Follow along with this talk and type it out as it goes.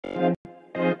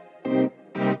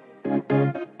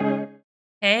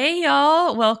Hey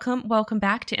y'all, welcome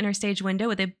back to Interstage Window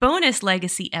with a bonus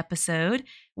legacy episode.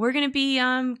 We're going to be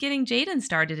getting Jaiden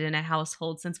started in a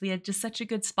household since we had just such a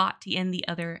good spot to end the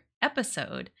other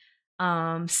episode.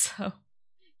 So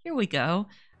here we go.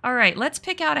 All right, let's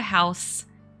pick out a house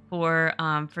for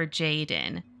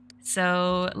Jaiden.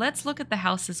 So let's look at the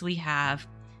houses we have.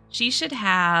 She should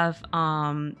have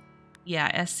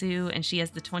Esu, and she has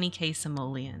the 20k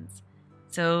simoleons.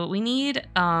 So we need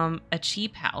a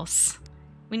cheap house.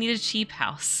 We need a cheap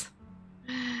house.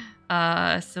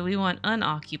 So we want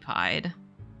unoccupied.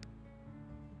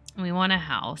 We want a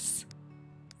house.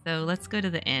 So let's go to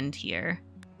the end here.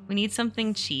 We need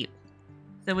something cheap.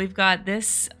 So we've got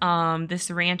this this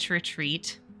ranch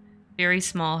retreat, very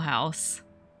small house.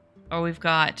 Or we've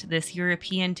got this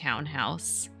European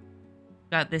townhouse.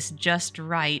 We've got this just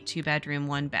right 2-bedroom,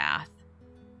 1 bath.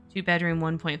 2-bedroom,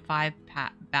 1.5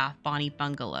 bath Bonnie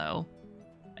bungalow.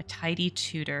 A tidy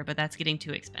Tudor, but that's getting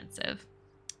too expensive.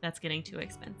 That's getting too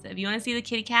expensive. You want to see the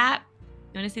kitty cat?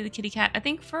 You want to see the kitty cat? I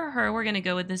think for her, we're going to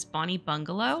go with this Bonnie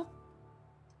bungalow.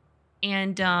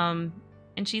 And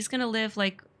she's going to live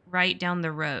like right down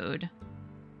the road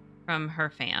from her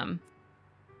fam.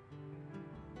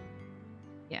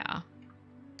 Yeah.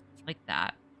 Like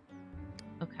that.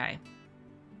 Okay.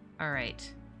 All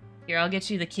right. Here, I'll get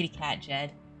you the kitty cat,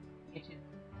 Jed. Get you.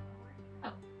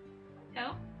 Oh.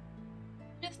 No.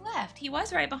 Just left. He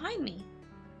was right behind me.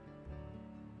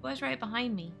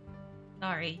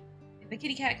 Sorry. If the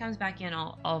kitty cat comes back in,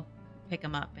 I'll pick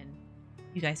him up and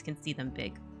you guys can see them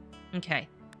big. Okay.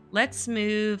 Let's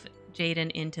move Jaiden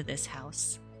into this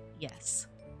house. Yes.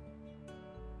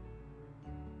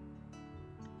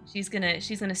 She's gonna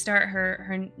start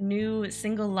her new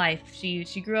single life.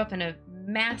 She grew up in a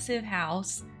massive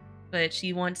house, but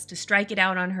she wants to strike it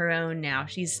out on her own now.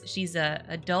 She's a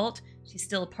adult. She's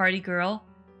still a party girl.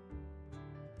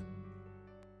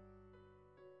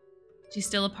 She's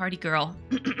still a party girl.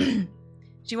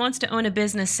 She wants to own a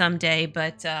business someday,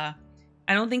 but I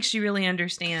don't think she really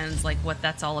understands like what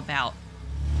that's all about.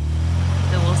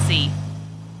 So we'll see.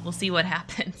 We'll see what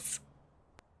happens.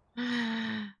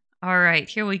 All right,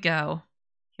 here we go.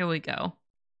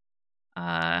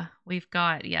 We've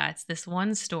got, it's this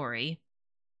one story.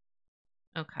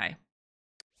 Okay.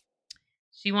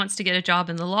 She wants to get a job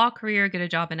in the law career, get a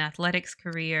job in athletics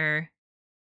career.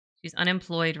 She's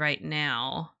unemployed right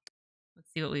now.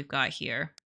 Let's see what we've got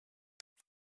here.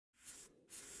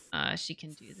 She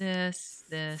can do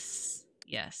this.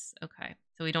 Yes, okay.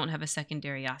 So we don't have a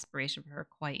secondary aspiration for her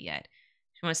quite yet.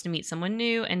 She wants to meet someone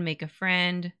new and make a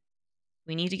friend.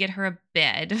 We need to get her a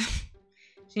bed.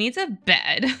 She needs a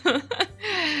bed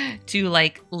to,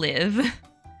 like, live. So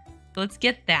let's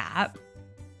get that.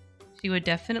 She would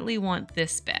definitely want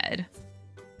this bed.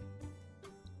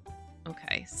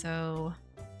 Okay, so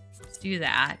let's do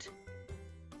that.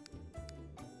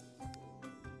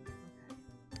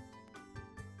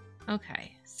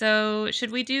 Okay, so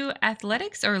should we do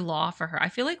athletics or law for her? I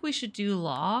feel like we should do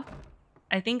law.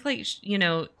 I think, like, you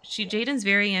know, Jaiden's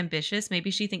very ambitious.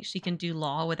 Maybe she thinks she can do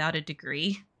law without a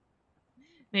degree.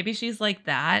 Maybe she's like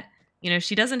that. You know,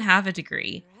 she doesn't have a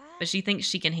degree, but she thinks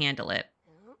she can handle it.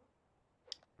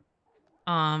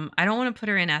 I don't want to put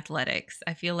her in athletics.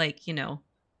 I feel like, you know,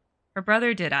 her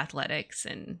brother did athletics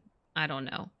and I don't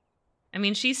know. I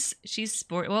mean, she's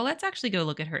sport. Well, let's actually go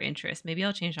look at her interests. Maybe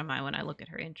I'll change my mind when I look at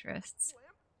her interests.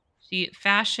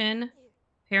 Fashion,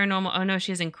 paranormal. Oh no,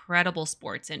 she has incredible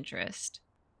sports interest.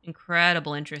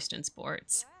 Incredible interest in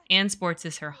sports. And sports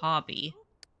is her hobby.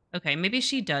 Okay, maybe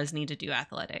she does need to do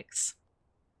athletics.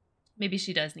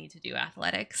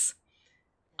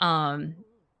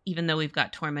 Even though we've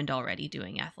got Tormund already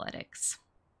doing athletics.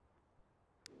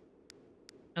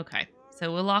 Okay,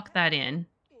 so we'll lock that in.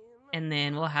 And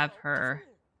then we'll have her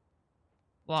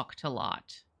walk to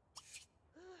lot.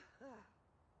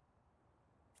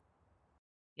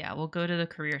 Yeah, we'll go to the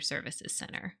Career Services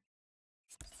Center.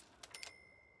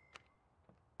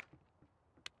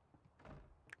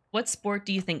 What sport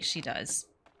do you think she does?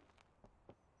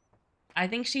 I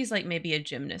think she's like maybe a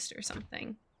gymnast or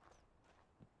something.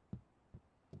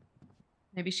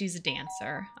 Maybe she's a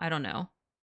dancer. I don't know.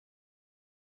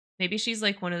 Maybe she's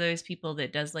like one of those people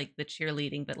that does like the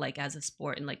cheerleading, but like as a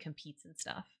sport and like competes and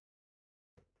stuff.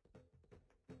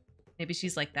 Maybe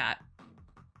she's like that.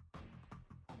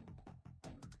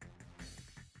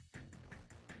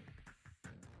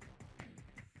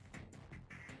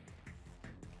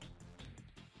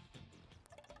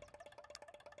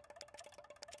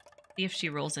 See if she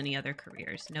rolls any other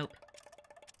careers. Nope.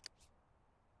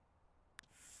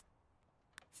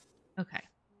 Okay.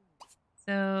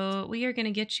 So we are going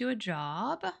to get you a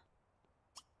job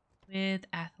with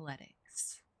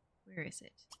athletics. Where is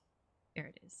it? There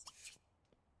it is.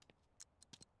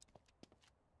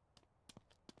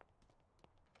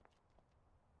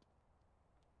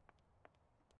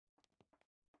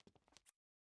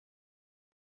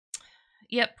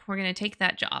 Yep, we're going to take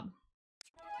that job.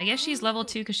 I guess she's level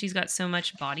 2 because she's got so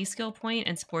much body skill point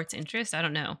and sports interest. I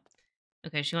don't know.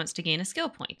 Okay, she wants to gain a skill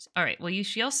point. All right, well,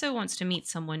 she also wants to meet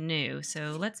someone new,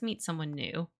 so let's meet someone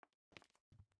new.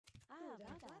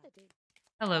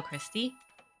 Hello, Christy.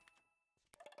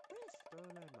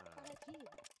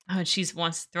 Oh, and she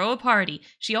wants to throw a party.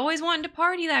 She always wanted to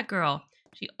party, that girl.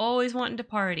 She always wanted to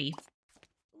party.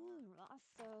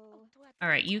 All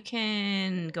right, you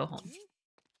can go home.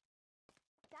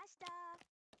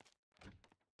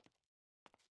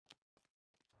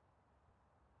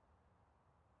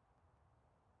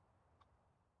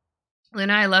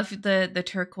 Luna, I love the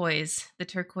turquoise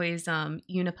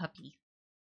unipuppy.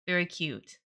 Very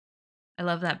cute. I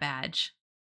love that badge.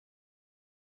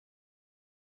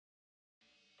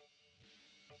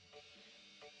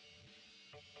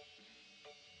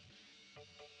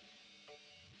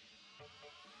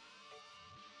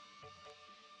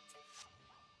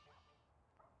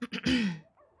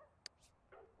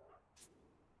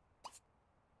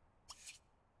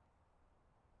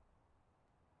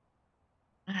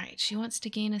 All right, she wants to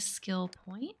gain a skill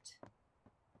point.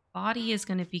 Body is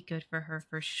going to be good for her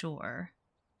for sure.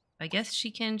 I guess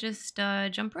she can just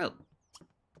jump rope.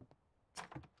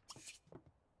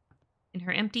 In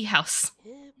her empty house.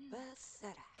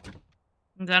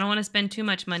 I don't want to spend too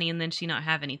much money and then she not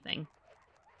have anything.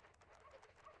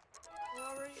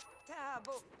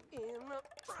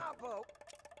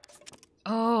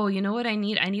 Oh, you know what I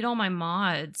need? I need all my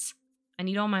mods. I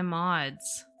need all my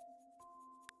mods.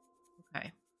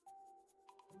 Okay.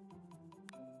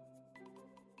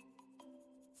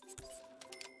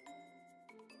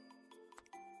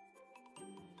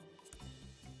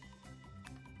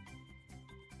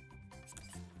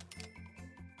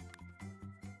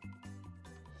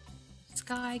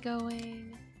 Sky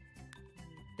going.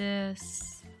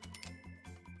 This.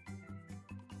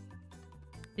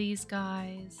 These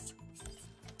guys.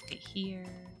 Right here.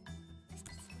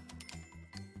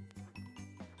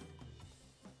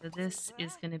 So this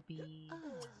is going to be a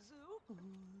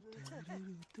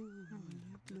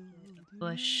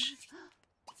bush.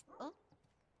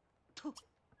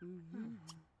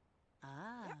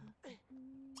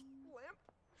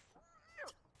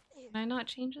 Can I not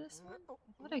change this one? I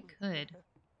thought I could.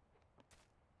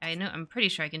 I know, I'm pretty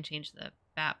sure I can change the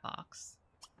bat box.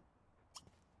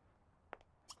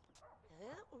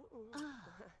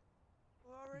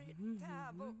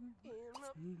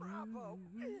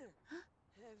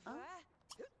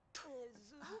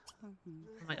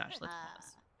 Oh my gosh, let's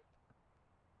pause.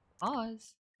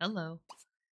 Pause. Hello.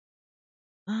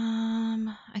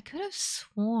 I could have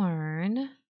sworn.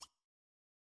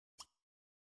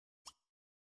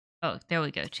 Oh, there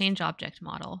we go. Change object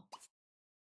model.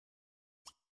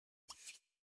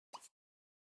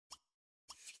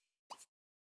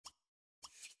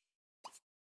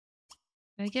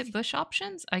 Did I get bush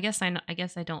options? I guess I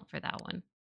don't for that one.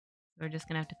 We're just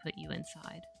gonna have to put you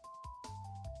inside.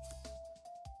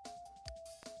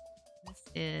 This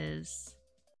is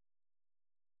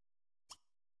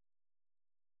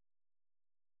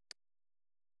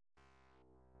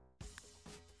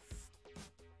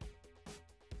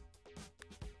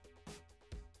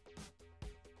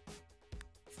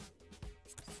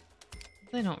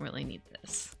I don't really need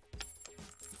this.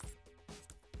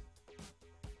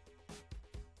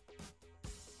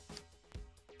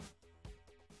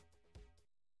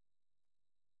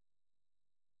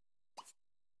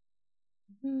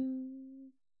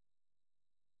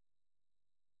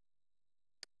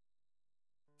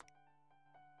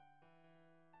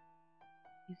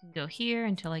 You can go here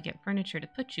until I get furniture to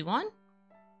put you on.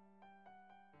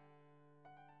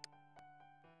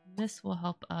 This will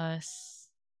help us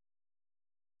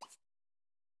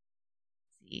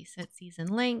see, set season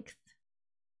length.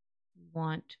 We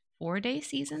want 4-day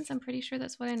seasons. I'm pretty sure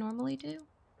that's what I normally do.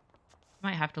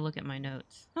 Might have to look at my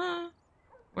notes. Huh?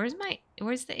 Where's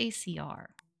the ACR?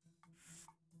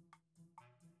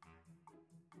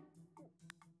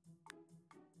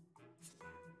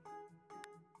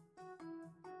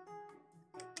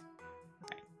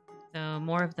 Okay. So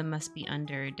more of them must be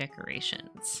under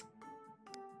decorations.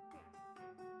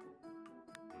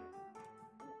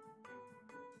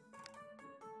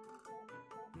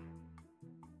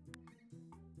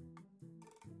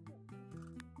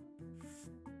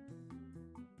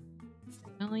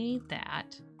 Definitely need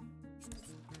that.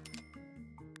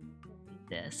 Need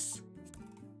this.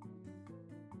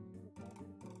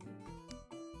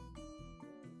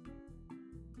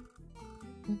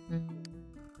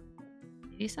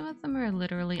 Maybe some of them are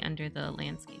literally under the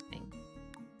landscaping.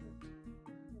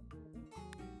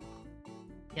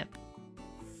 Yep.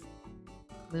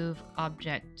 Move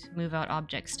out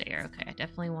object stayer. Okay, I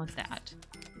definitely want that.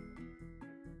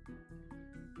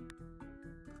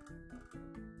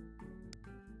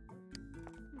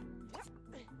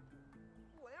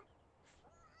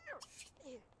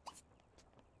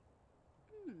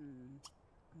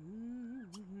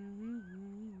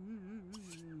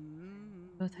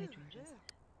 Both hydrangeas.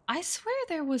 I swear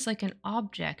there was like an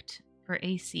object for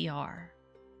ACR.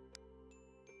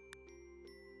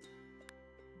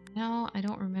 No, I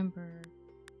don't remember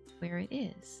where it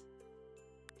is.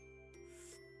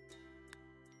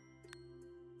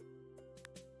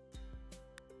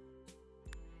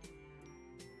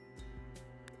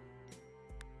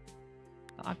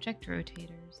 Object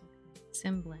rotators.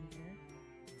 Sim blender.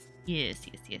 Yes.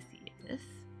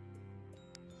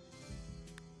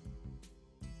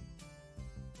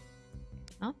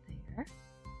 Not there.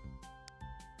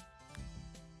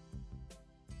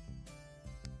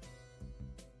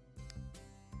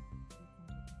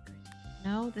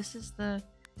 No, this is the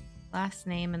last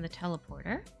name and the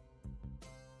teleporter.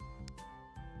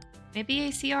 Maybe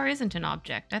ACR isn't an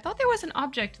object. I thought there was an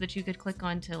object that you could click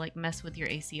on to like mess with your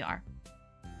ACR.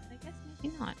 I guess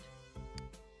maybe not.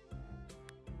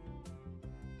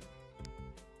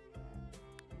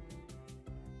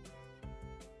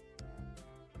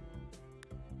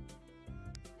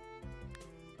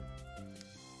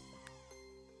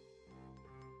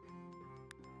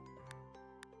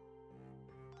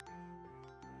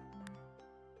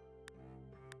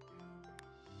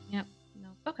 Yep. No.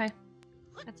 Okay.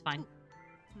 That's fine.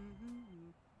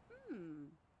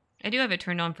 I do have it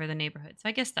turned on for the neighborhood, so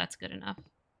I guess that's good enough.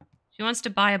 She wants to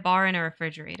buy a bar and a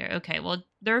refrigerator. Okay, well,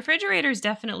 the refrigerator is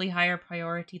definitely higher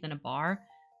priority than a bar,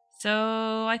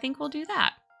 so I think we'll do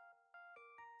that.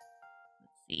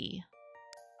 Let's see.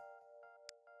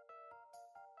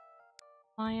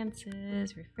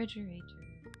 Appliances, refrigerator.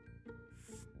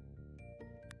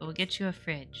 We'll get you a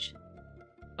fridge.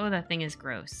 Oh, that thing is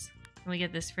gross. Can we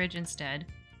get this fridge instead?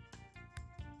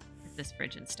 Get this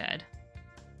fridge instead.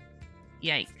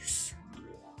 Yikes.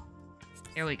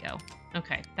 There we go.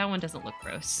 Okay, that one doesn't look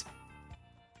gross.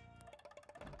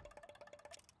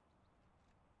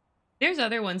 There's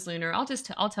other ones, Lunar.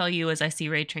 I'll tell you as I see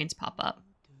raid trains pop up.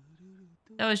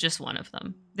 That was just one of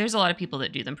them. There's a lot of people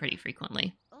that do them pretty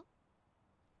frequently.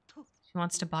 She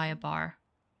wants to buy a bar.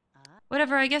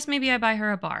 Whatever, I guess maybe I buy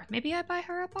her a bar. Maybe I buy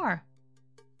her a bar.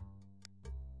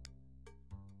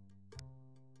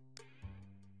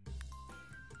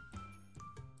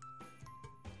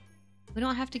 We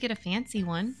don't have to get a fancy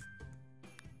one.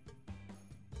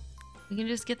 We can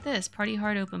just get this, Party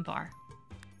Hard Open Bar.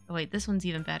 Oh wait, this one's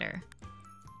even better.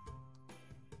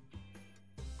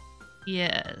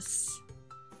 Yes.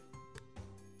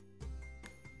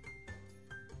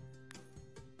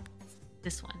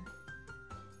 This one.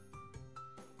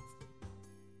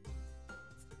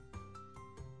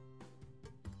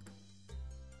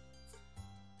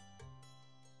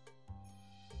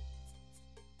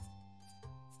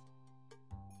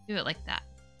 Do it like that.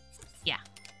 Yeah.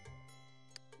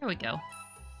 There we go.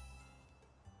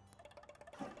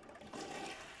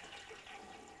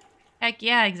 Heck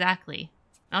yeah, exactly.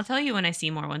 I'll tell you when I see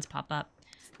more ones pop up.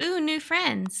 Ooh, new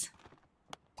friends.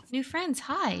 New friends,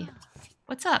 hi.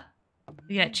 What's up?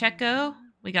 We got Checo,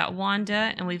 we got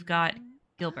Wanda, and we've got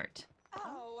Gilbert.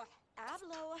 Oh,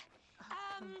 hablo.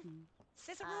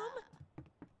 Cicerone?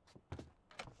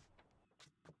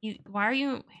 Why are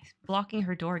you blocking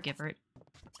her door, Gilbert?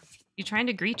 She's trying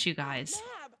to greet you guys.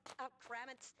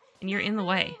 And you're in the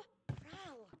way.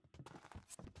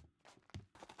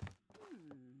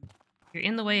 You're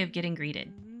in the way of getting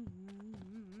greeted.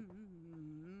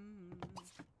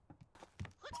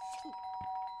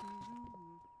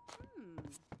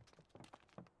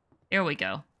 There we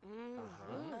go.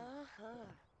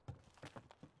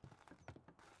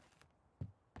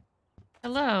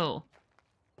 Hello.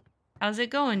 How's it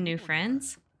going, new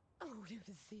friends?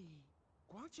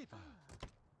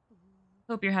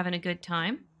 Hope you're having a good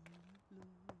time.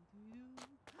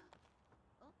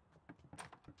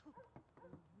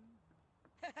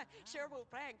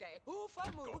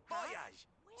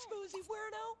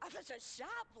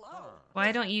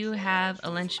 Why don't you have a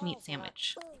lunch meat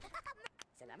sandwich?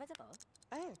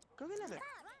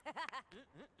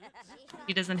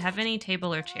 He doesn't have any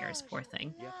table or chairs, poor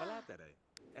thing.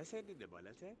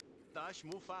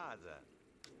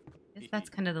 I guess that's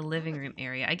kind of the living room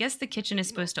area. I guess the kitchen is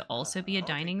supposed to also be a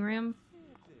dining room.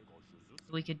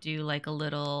 We could do like a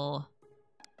little...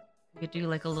 We could do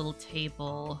like a little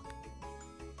table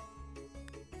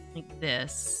Like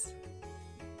this.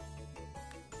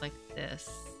 Like this.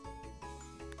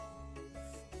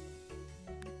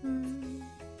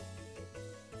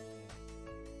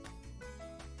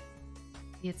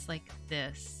 It's like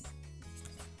this.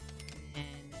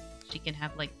 And she can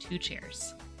have like 2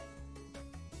 chairs.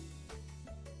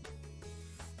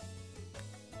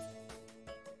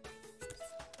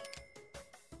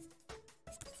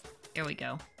 There we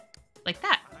go. Like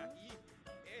that.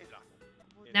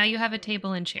 Now you have a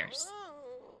table and chairs.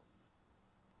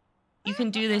 You can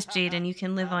do this, Jaiden. You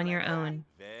can live on your own.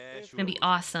 It's gonna be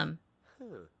awesome.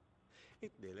 I'm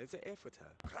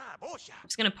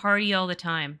just gonna party all the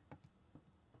time.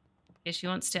 Okay, she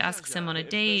wants to ask someone on a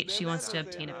date. She wants to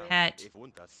obtain a pet. We're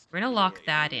gonna lock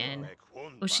that in.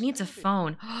 Oh, she needs a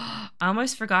phone. I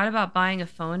almost forgot about buying a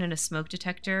phone and a smoke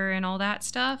detector and all that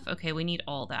stuff. Okay, we need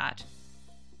all that.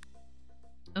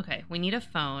 Okay, we need a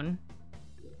phone.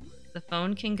 The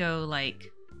phone can go,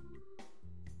 like,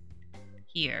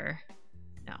 here.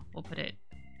 No, we'll put it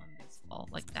on this wall,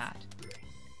 like that.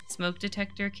 Smoke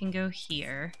detector can go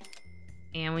here.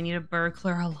 And we need a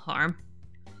burglar alarm.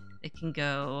 It can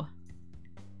go...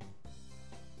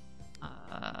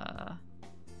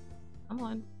 come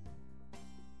on.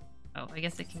 Oh, I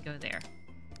guess it can go there.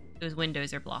 Those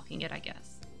windows are blocking it, I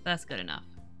guess. That's good enough.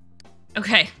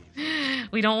 Okay.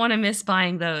 We don't want to miss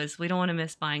buying those. We don't want to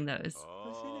miss buying those.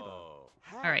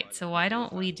 Alright, so why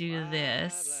don't we do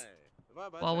this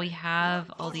while we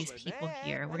have all these people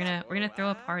here? We're gonna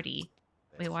throw a party.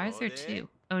 Wait, why is there 2?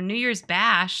 Oh, New Year's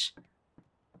Bash.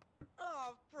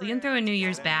 We can throw a New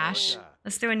Year's Bash.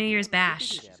 Let's throw a New Year's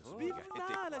Bash.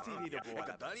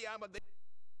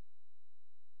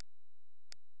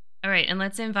 Alright, and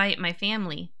let's invite my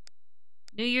family.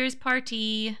 New Year's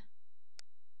party.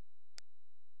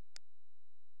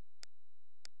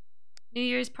 New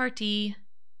Year's party.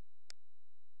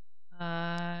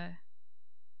 Oh.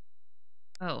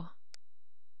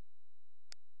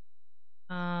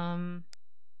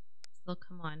 Still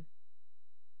come on.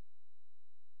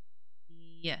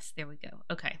 Yes, there we go.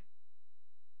 Okay.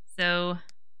 So,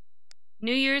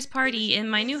 New Year's party in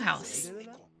my new house.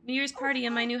 New Year's party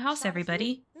in my new house,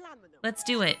 everybody. Let's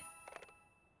do it.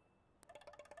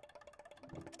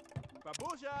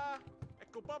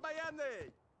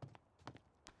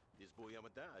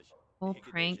 Whole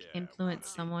prank influence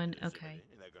someone. Okay.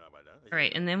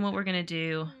 Alright, and then what we're gonna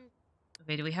do...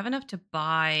 Okay, do we have enough to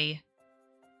buy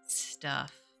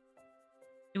stuff?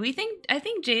 Do we think... I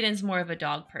think Jaiden's more of a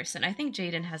dog person. I think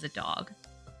Jaiden has a dog.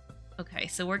 Okay,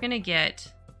 so we're gonna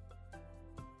get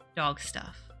dog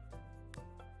stuff.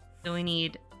 So we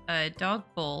need a dog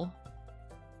bowl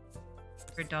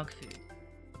for dog food.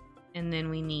 And then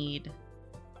we need...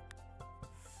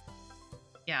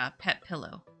 yeah, a pet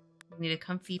pillow. We need a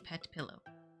comfy pet pillow.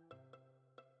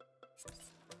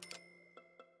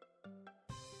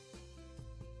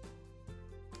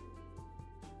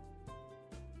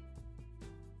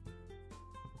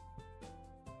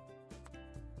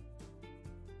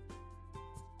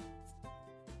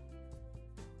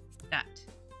 That.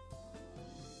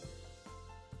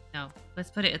 No, let's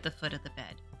put it at the foot of the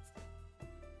bed.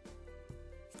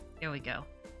 There we go.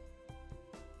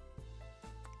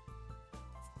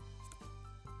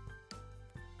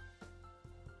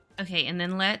 Okay, and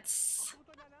then let's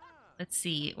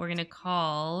see. We're gonna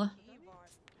call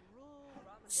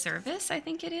service, I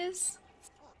think it is,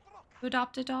 to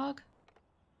adopt a dog.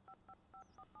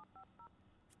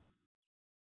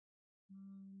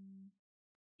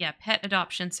 Yeah, pet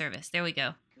adoption service. There we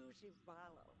go.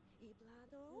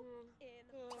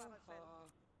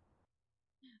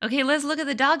 Okay, let's look at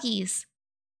the doggies.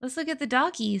 Let's look at the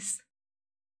doggies.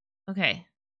 Okay.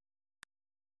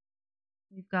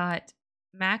 We've got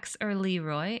Max or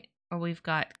Leroy, or we've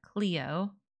got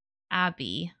Cleo,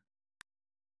 Abby,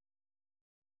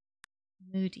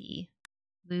 Moody,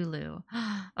 Lulu.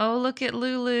 Oh, look at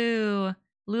Lulu.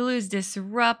 Lulu's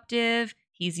disruptive.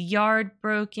 He's yard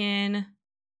broken.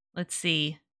 Let's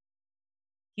see.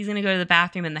 He's gonna go to the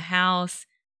bathroom in the house.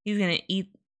 He's gonna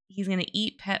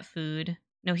eat pet food.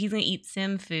 No, he's gonna eat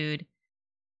sim food.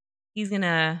 He's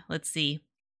gonna, let's see.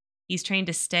 He's trained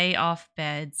to stay off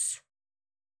beds.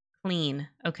 Clean.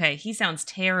 Okay, he sounds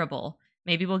terrible.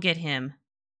 Maybe we'll get him.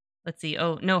 Let's see.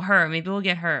 Oh, no, her. Maybe we'll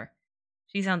get her.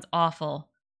 She sounds awful.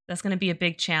 That's gonna be a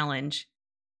big challenge.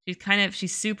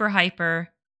 She's super hyper,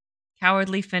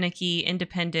 cowardly, finicky,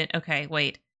 independent. Okay,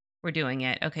 wait. We're doing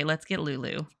it. Okay, let's get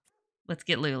Lulu. Let's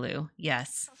get Lulu.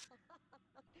 Yes.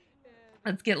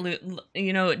 Let's get Lulu.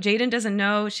 You know, Jaiden doesn't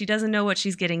know. She doesn't know what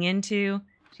she's getting into.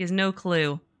 She has no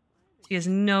clue. She has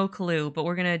no clue, but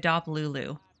we're going to adopt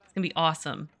Lulu. It's going to be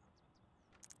awesome.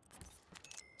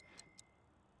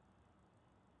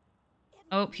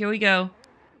 Oh, here we go.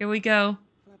 Here we go.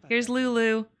 Here's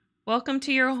Lulu. Welcome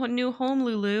to your new home,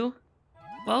 Lulu.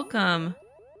 Welcome.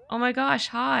 Oh my gosh,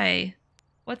 hi.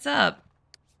 What's up?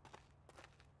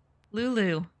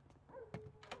 Lulu.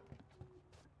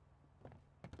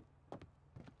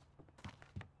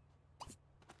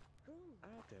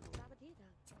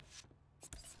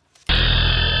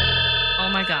 Oh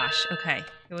my gosh. Okay,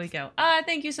 here we go.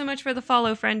 Thank you so much for the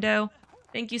follow, friendo.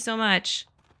 Thank you so much.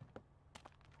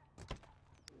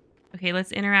 Okay,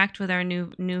 let's interact with our new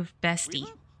bestie.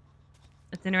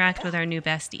 Let's interact with our new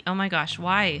bestie. Oh my gosh,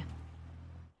 why?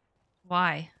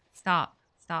 Why? Stop.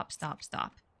 Stop, stop,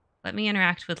 stop. Let me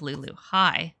interact with Lulu.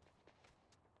 Hi.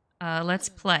 Let's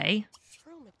play.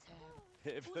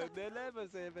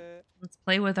 Let's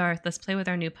play with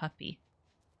our new puppy.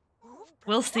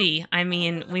 We'll see. I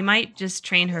mean, we might just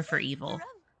train her for evil.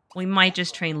 We might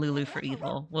just train Lulu for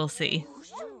evil. We'll see.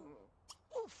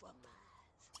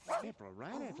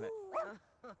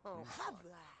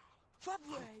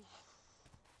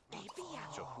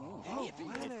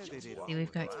 See,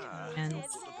 we've got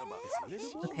commands.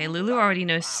 Okay, Lulu already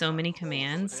knows so many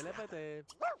commands.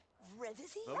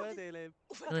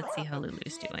 Let's see how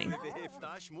Lulu's doing.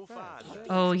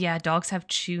 Oh yeah, dogs have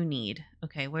chew need.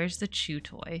 Okay, where's the chew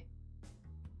toy?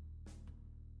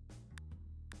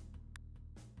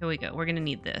 Here we go. We're gonna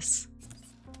need this.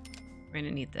 We're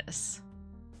gonna need this.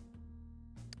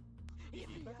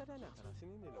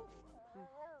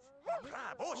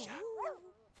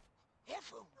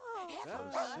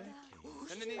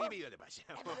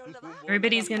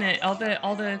 Everybody's gonna, all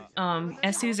the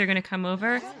SUs are gonna come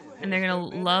over and they're gonna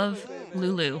love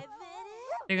Lulu.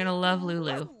 They're gonna love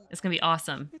Lulu. It's gonna be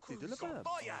awesome.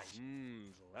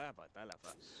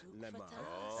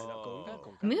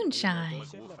 Moonshine.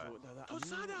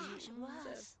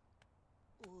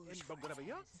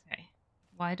 Okay.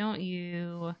 Why don't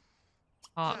you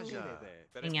talk?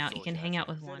 Hang out. You can hang out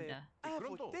with Wanda.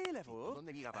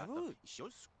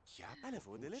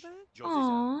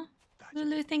 Aww.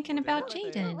 Lulu thinking about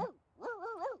Jaiden.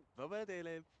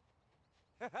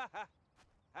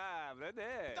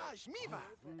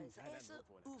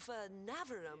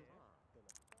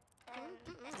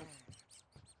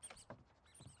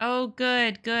 Oh,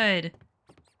 good, good.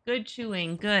 Good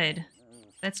chewing, good.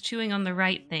 That's chewing on the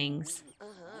right things.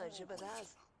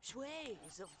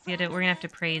 We're gonna have to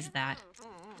praise that.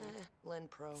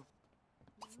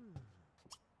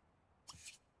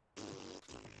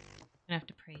 Gonna have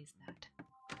to praise that.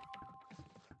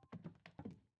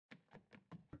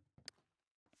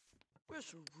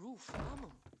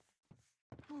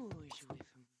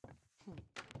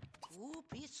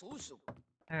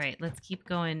 All right, let's keep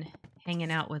going,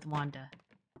 hanging out with Wanda.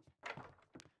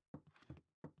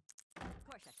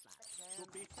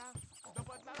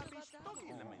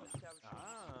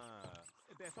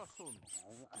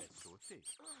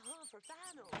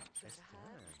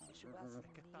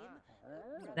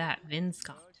 That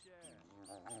Vinscott.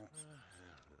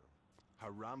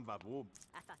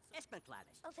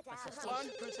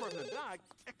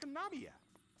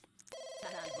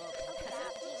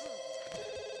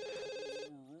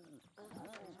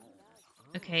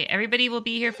 Okay, everybody will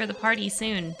be here for the party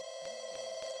soon.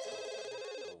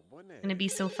 It's gonna be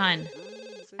so fun.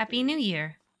 Happy New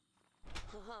Year.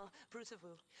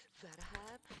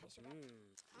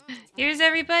 Here's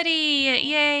everybody!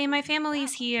 Yay, my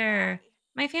family's here.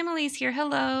 My family's here.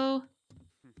 Hello.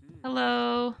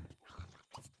 Hello.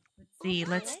 Let's see,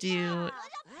 let's do...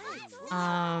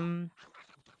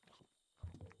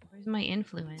 Where's my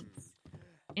influence?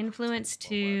 Influence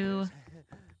to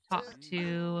talk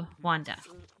to Wanda.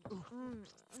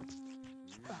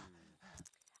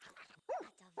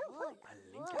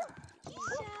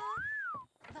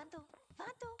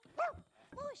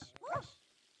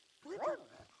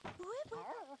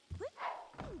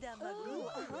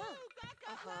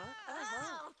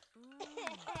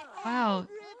 Wow.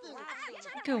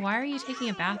 Rico, why are you taking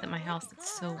a bath at my house? That's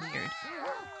so weird.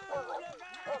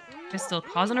 Crystal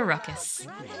causing a ruckus.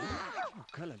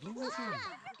 It'll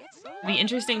be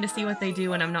interesting to see what they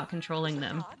do when I'm not controlling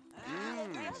them.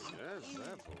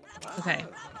 Okay.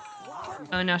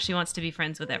 Oh, now she wants to be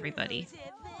friends with everybody.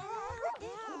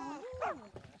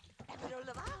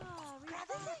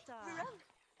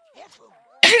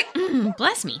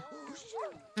 Bless me.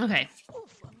 Okay.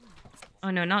 Oh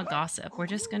no, not gossip. We're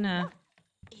just gonna...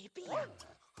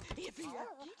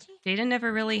 Jaiden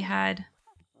never really had...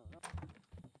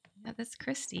 Yeah, that's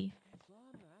Christy.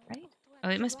 Right? Oh,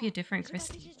 it must be a different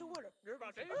Christy.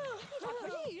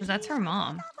 Because that's her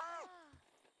mom.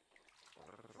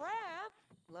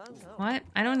 What?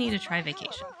 I don't need a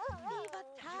tri-vacation.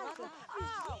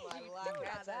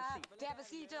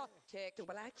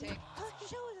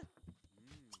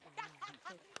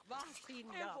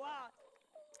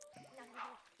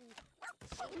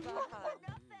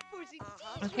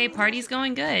 Okay, party's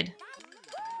going good.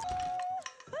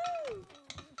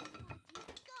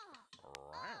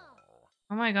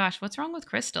 Oh my gosh, what's wrong with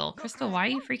Crystal? Crystal, why are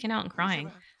you freaking out and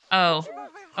crying? Oh,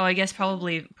 I guess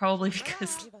probably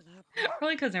because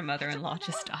her mother-in-law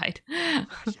just died.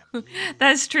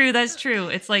 That's true.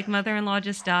 It's like mother-in-law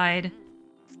just died.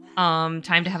 Time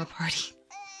to have a party.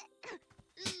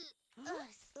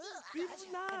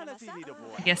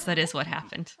 I guess that is what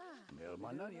happened.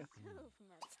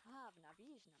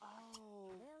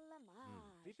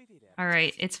 All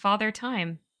right, it's father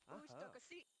time.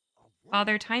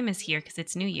 Father time is here because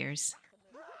it's New Year's.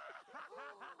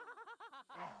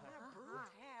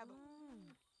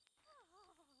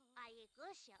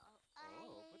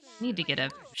 Need to get a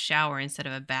shower instead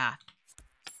of a bath.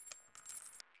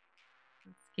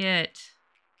 Let's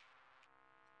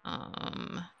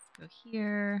go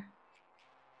here.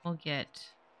 We'll get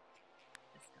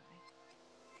this guy.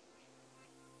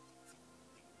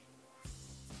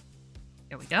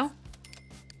 There we go.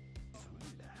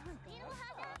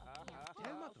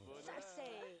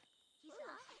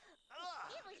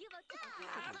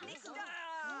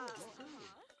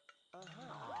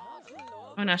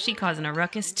 Oh, now she's causing a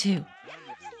ruckus too.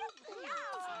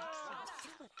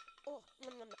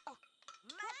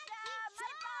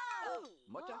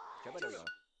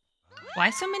 Why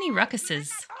so many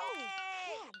ruckuses?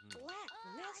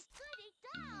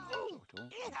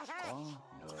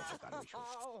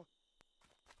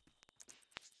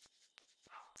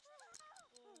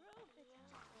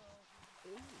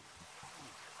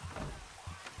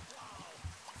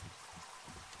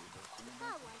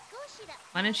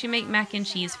 Why don't you make mac and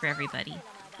cheese for everybody?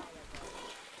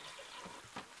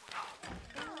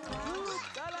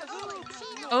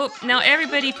 Oh, now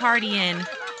everybody partying.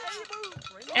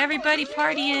 Everybody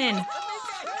partying.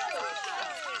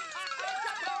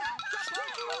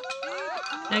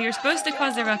 Now you're supposed to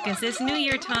cause a ruckus. It's New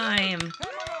Year time.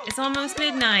 It's almost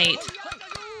midnight.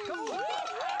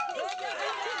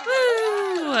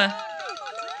 Woo!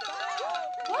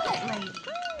 What, lady?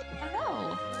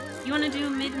 Hello. You want to do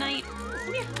midnight?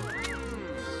 Come here.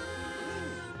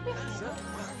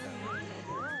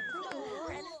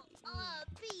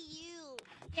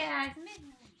 Yeah, it's midnight.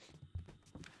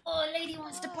 Oh, lady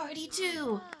wants to party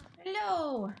too.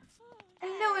 Hello.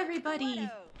 Hello, everybody.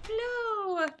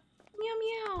 Hello. Meow,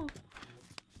 meow.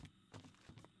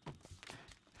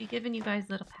 Be giving you guys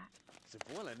little pats.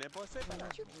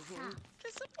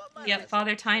 Yep,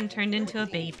 Father Time turned into a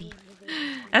baby.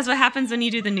 That's what happens when you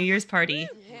do the New Year's party.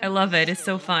 I love it. It's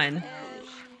so fun.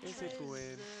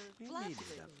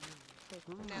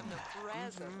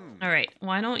 All right,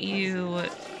 why don't you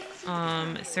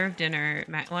serve dinner?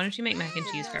 Why don't you make mac and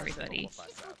cheese for everybody?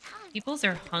 Peoples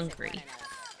are hungry.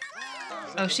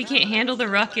 Oh, she can't handle the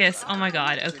ruckus. Oh my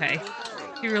god, okay.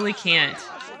 She really can't.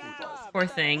 Poor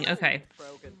thing. Okay.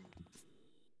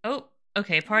 Oh,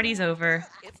 okay, party's over.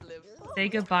 Say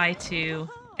goodbye to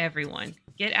everyone.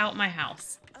 Get out my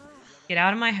house. Get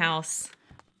out of my house.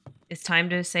 It's time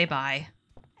to say bye.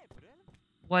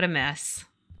 What a mess.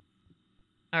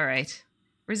 All right.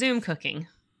 Resume cooking.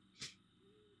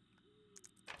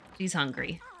 She's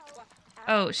hungry.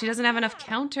 Oh, she doesn't have enough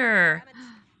counter.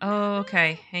 Oh,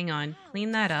 okay. Hang on.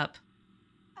 Clean that up.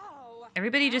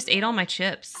 Everybody just ate all my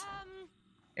chips.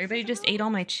 Everybody just ate all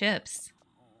my chips.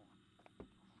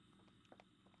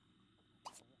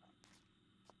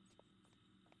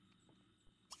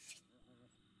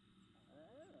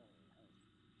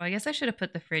 Well, I guess I should have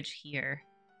put the fridge here.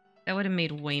 That would have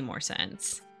made way more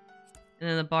sense. And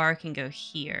then the bar can go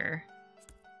here.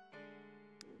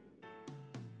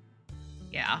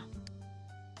 Yeah.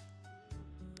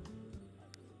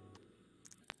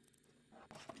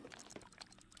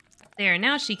 There,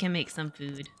 now she can make some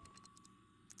food.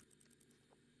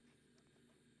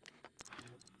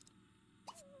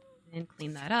 And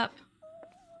clean that up.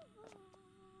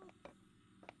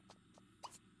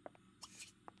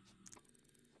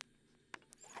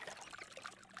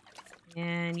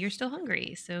 And you're still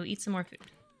hungry, so eat some more food.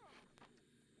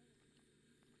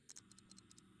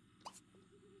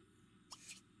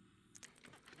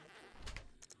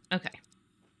 Okay.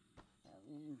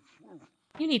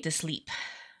 You need to sleep.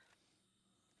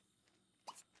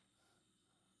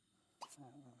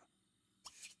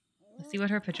 Let's see what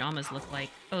her pajamas look like.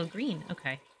 Oh, green.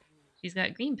 Okay. She's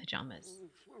got green pajamas.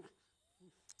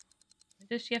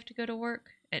 Does she have to go to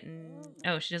work?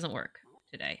 Oh, she doesn't work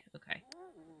today. Okay.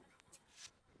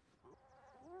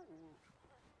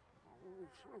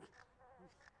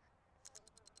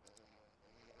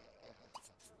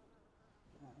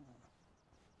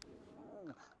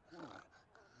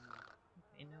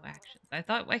 actions. I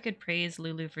thought I could praise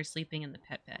Lulu for sleeping in the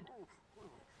pet bed,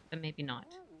 but maybe not.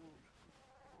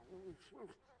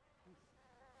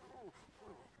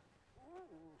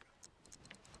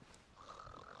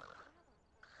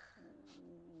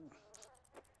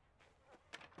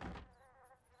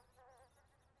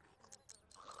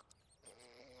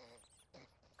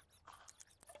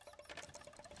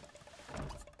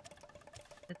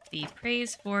 Let's see.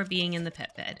 Praise for being in the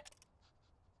pet bed.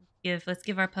 Let's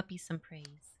give our puppy some praise.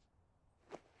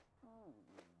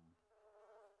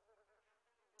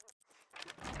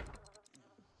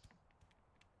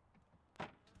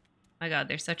 My God,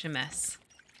 they're such a mess.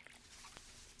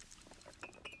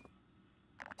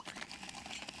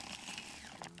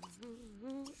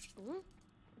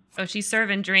 Oh, she's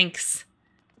serving drinks.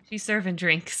 She's serving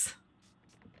drinks.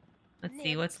 Let's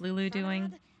see, what's Lulu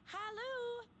doing?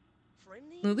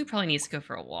 Lulu probably needs to go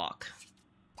for a walk.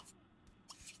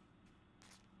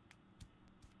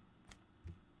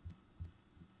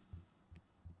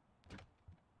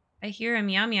 I hear a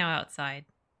meow meow outside.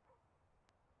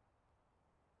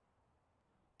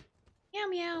 Meow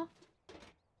meow.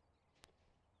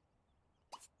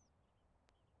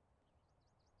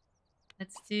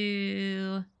 Let's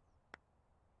do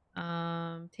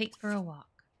take for a walk.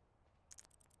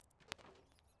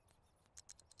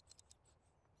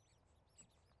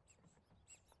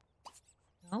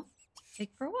 No,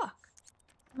 take for a walk.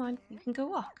 Come on, you can go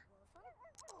walk.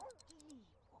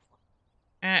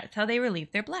 That's how they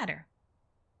relieve their bladder.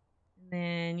 And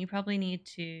then you probably need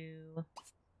to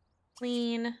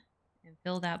clean and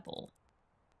fill that bowl.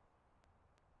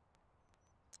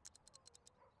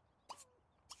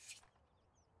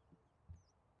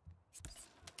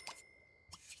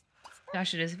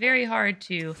 Gosh, it is very hard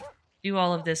to do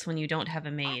all of this when you don't have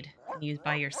a maid and you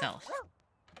by yourself.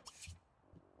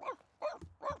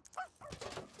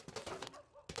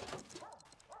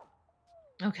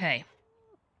 Okay.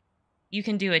 You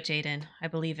can do it, Jaiden. I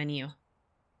believe in you.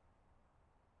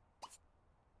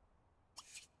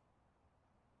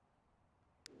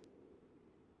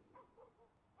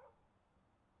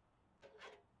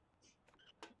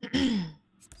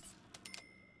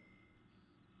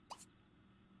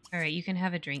 All right, you can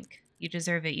have a drink. You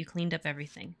deserve it. You cleaned up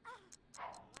everything.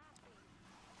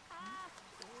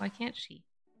 Why can't she?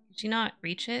 Can she not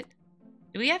reach it?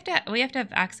 Do we have to have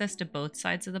access to both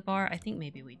sides of the bar? I think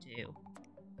maybe we do.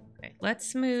 Okay,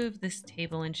 let's move this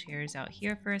table and chairs out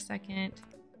here for a second.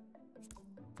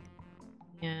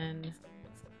 And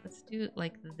let's do it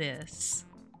like this.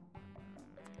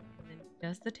 And then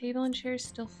does the table and chairs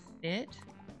still fit?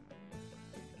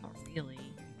 Not really.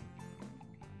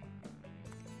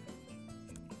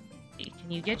 Okay,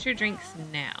 can you get your drinks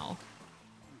now?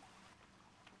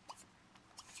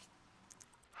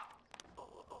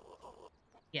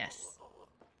 Yes.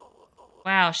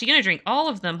 Wow, she's gonna drink all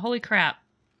of them. Holy crap.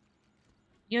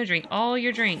 You're gonna drink all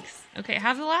your drinks. Okay,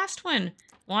 have the last one.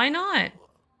 Why not?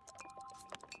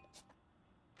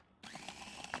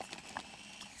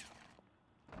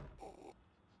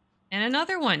 And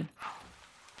another one.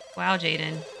 Wow,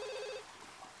 Jaiden.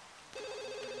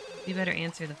 You better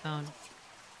answer the phone.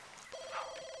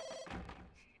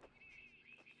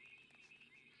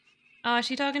 Oh, is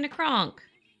she talking to Kronk?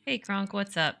 Hey, Kronk,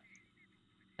 what's up?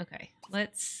 Okay,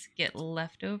 let's get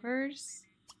leftovers.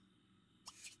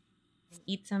 And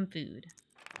eat some food.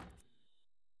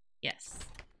 Yes.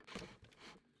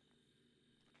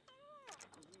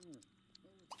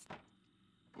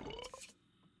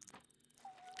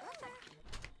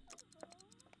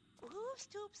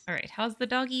 All right, how's the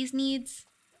doggy's needs?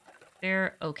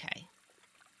 They're okay.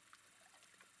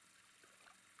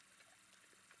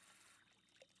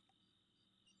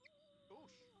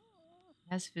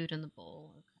 Has food in the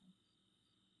bowl. Okay.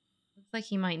 Looks like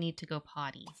he might need to go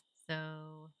potty.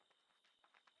 So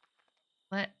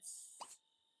let's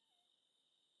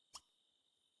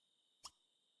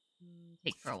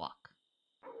take for a walk.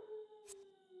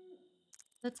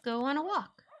 Let's go on a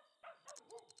walk.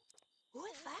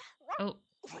 Oh.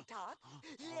 He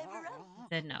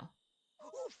said no.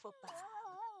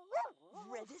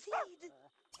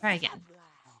 Try again.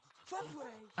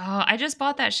 Oh, I just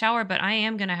bought that shower, but I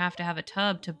am going to have a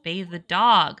tub to bathe the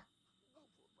dog.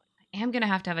 I am going to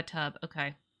have a tub.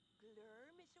 Okay.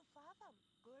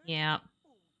 Yeah.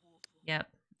 Yep.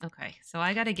 Okay. So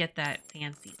I got to get that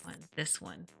fancy one. This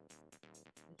one.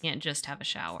 We can't just have a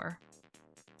shower.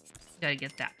 Got to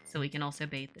get that so we can also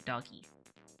bathe the doggy.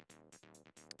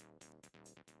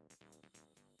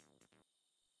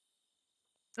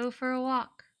 Go for a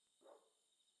walk.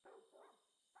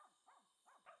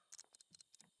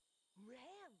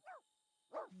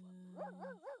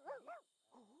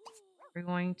 we're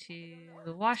going to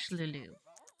wash Lulu.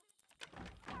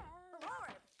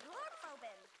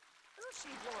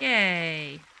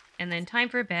 Yay! And then time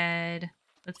for bed.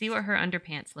 Let's see what her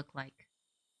underpants look like.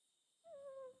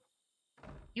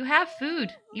 You have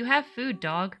food. You have food,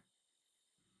 dog.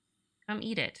 Come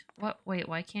eat it. What? Wait,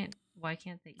 why can't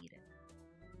they eat it?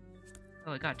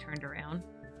 Oh, it got turned around.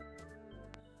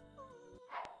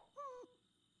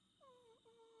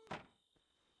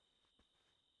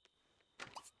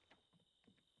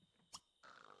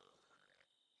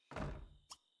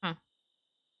 Huh.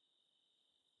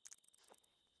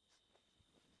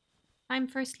 Time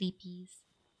for sleepies.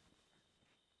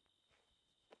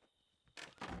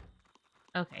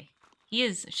 Okay. She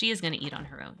is gonna eat on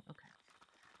her own. Okay.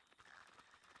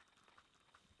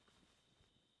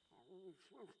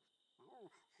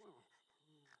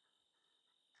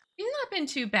 She's not been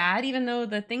too bad, even though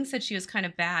the thing said she was kind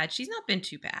of bad. She's not been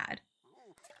too bad.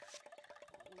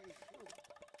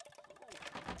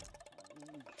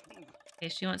 Okay,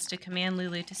 she wants to command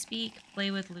Lulu to speak,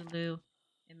 play with Lulu,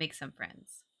 and make some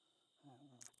friends.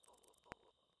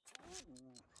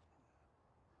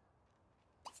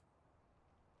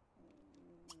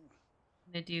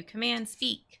 I'm gonna do command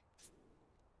speak.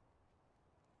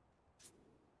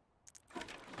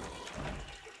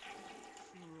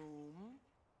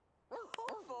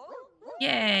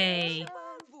 Yay!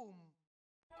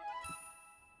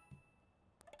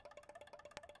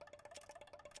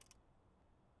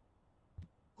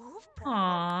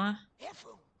 Aww.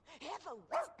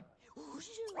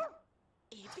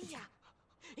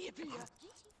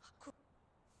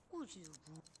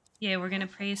 Yeah, we're gonna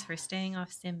praise for staying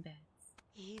off sim beds.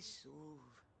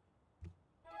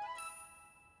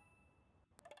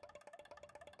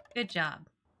 Good job.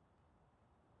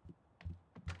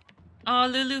 Oh,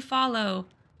 Lulu follow.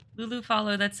 Lulu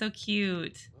follow, that's so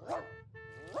cute.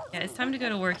 Yeah, it's time to go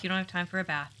to work. You don't have time for a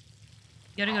bath.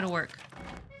 You gotta go to work.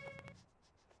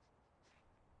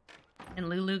 And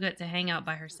Lulu got to hang out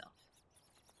by herself.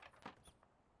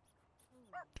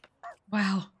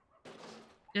 Wow.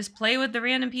 Just play with the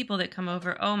random people that come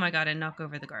over. Oh my god, and knock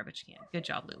over the garbage can. Good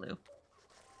job, Lulu.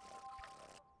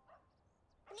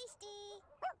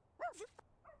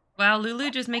 Wow, Lulu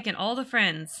just making all the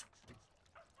friends.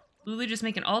 Lulu just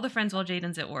making all the friends while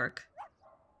Jaiden's at work.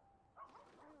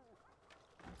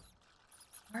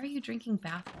 Why are you drinking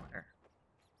bathwater?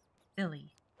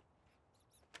 Silly.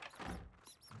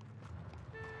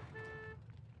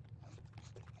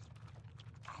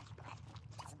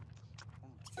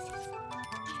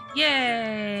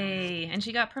 Yay! And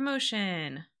she got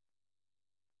promotion.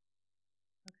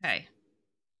 Okay.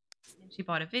 And she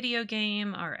bought a video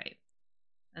game. Alright.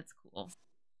 That's cool.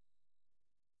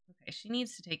 Okay, she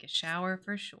needs to take a shower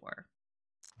for sure.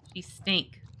 She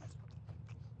stink.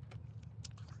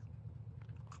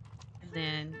 And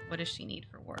then, what does she need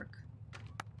for work?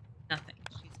 Nothing.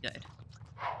 She's good.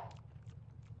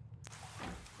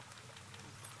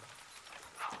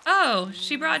 Oh,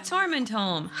 she brought Tormund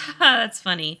home. Haha, that's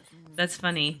funny. That's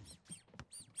funny.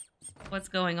 What's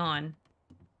going on?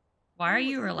 Why are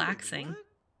you relaxing?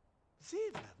 She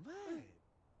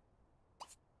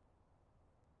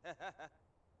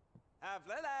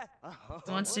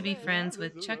wants to be friends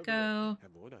with Checo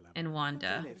and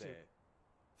Wanda.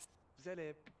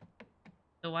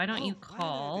 So why don't you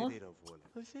call?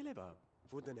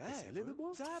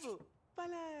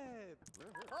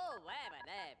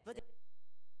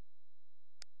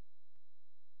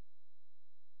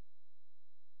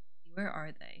 Where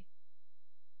are they?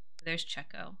 There's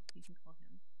Checo. You can call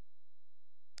him.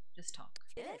 Just talk.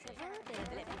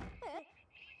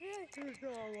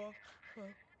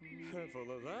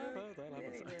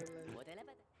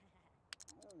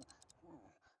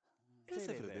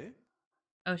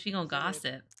 Oh, she gonna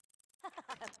gossip.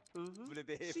 Oh,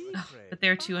 but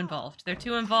they're too involved. They're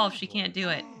too involved. She can't do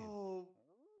it.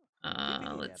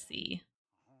 Let's see.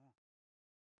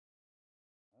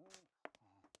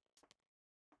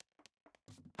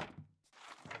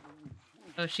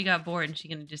 Oh, she got bored and she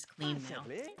can just clean now.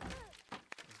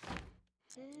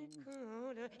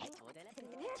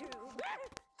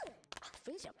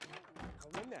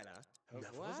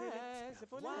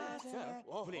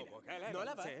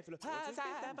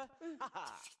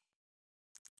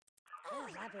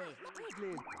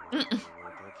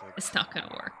 It's not gonna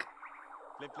work.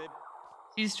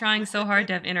 She's trying so hard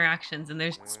to have interactions and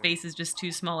their space is just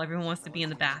too small. Everyone wants to be in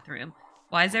the bathroom.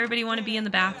 Why does everybody want to be in the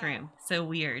bathroom? So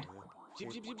weird.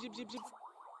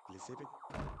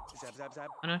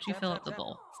 Why don't you fill up the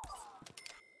bowl?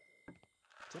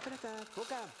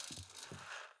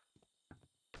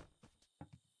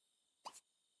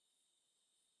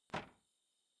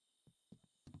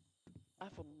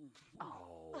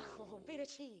 Oh, bitter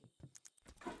cheap.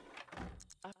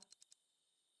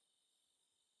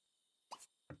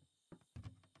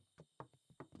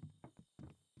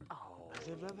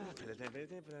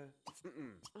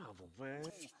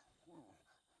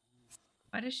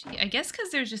 Why does she? I guess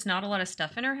because there's just not a lot of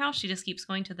stuff in her house. She just keeps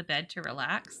going to the bed to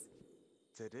relax.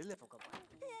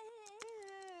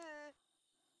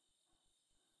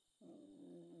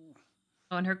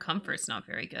 Oh, and her comfort's not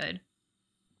very good.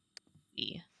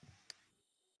 E.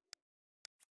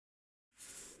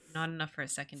 Not enough for a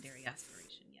secondary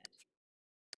aspiration yet.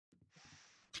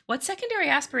 What secondary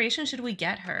aspiration should we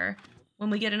get her when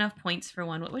we get enough points for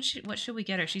one? What should we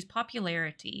get her? She's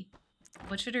popularity.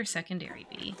 What should her secondary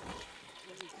be?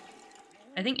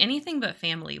 I think anything but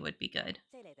family would be good.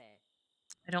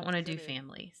 I don't want to do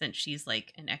family since she's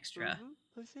like an extra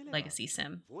legacy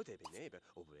sim.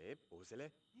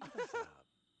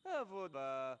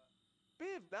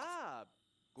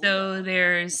 So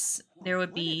there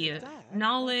would be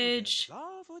knowledge,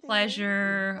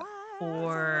 pleasure,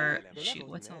 or shoot,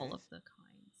 what's all of the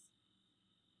kinds?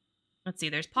 Let's see,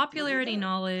 there's popularity,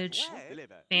 knowledge,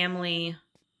 family,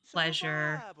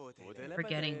 pleasure. I'm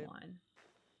forgetting one.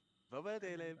 I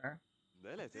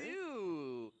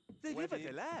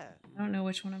don't know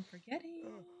which one I'm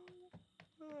forgetting.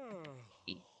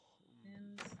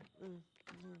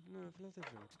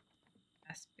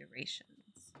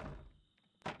 Aspirations.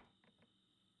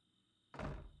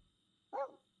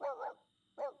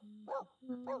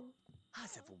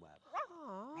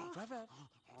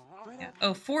 Yeah.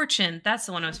 Oh, fortune. That's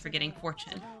the one I was forgetting.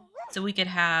 Fortune. So we could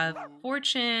have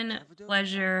fortune,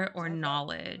 pleasure, or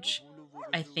knowledge,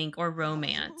 I think, or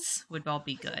romance would all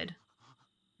be good.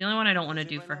 The only one I don't want to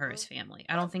do for her is family.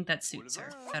 I don't think that suits her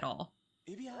at all.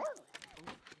 It's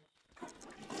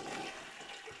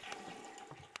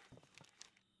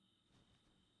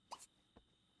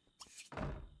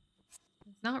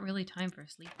not really time for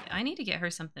sleep yet. I need to get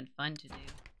her something fun to do.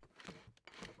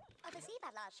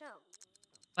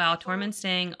 Wow, Tormund's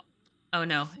saying, oh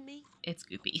no, it's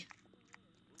Goopy.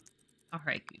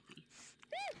 Alright, Goopy.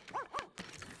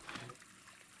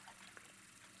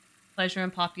 Pleasure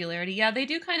and popularity. Yeah, they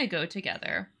do kind of go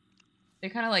together. They're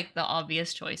kind of like the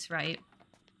obvious choice, right?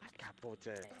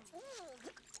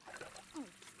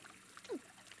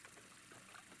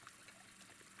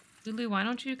 Lulu, why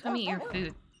don't you come eat your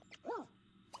food?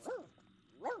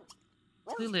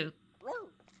 Lulu.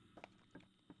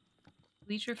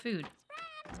 Eat your food.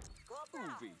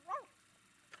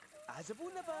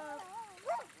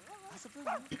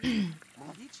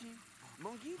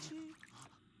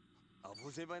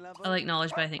 I like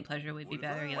knowledge, but I think pleasure would be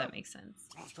better. Yeah, that makes sense.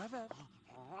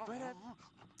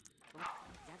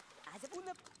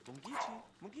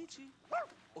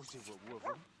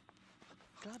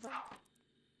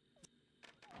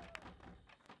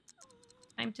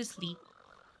 Time to sleep.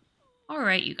 All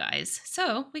right, you guys.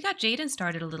 So we got Jaiden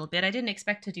started a little bit. I didn't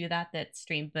expect to do that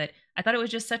stream, but I thought it was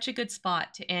just such a good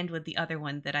spot to end with the other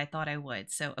one that I thought I would.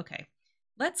 So, okay.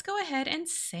 Let's go ahead and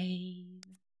save.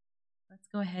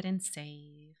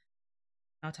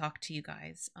 I'll talk to you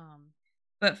guys.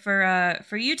 But for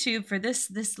YouTube, for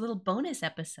this little bonus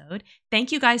episode,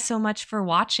 thank you guys so much for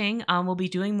watching. We'll be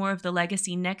doing more of the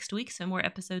Legacy next week, so more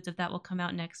episodes of that will come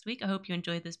out next week. I hope you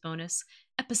enjoyed this bonus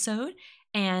episode.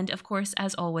 And of course,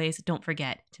 as always, don't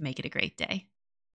forget to make it a great day.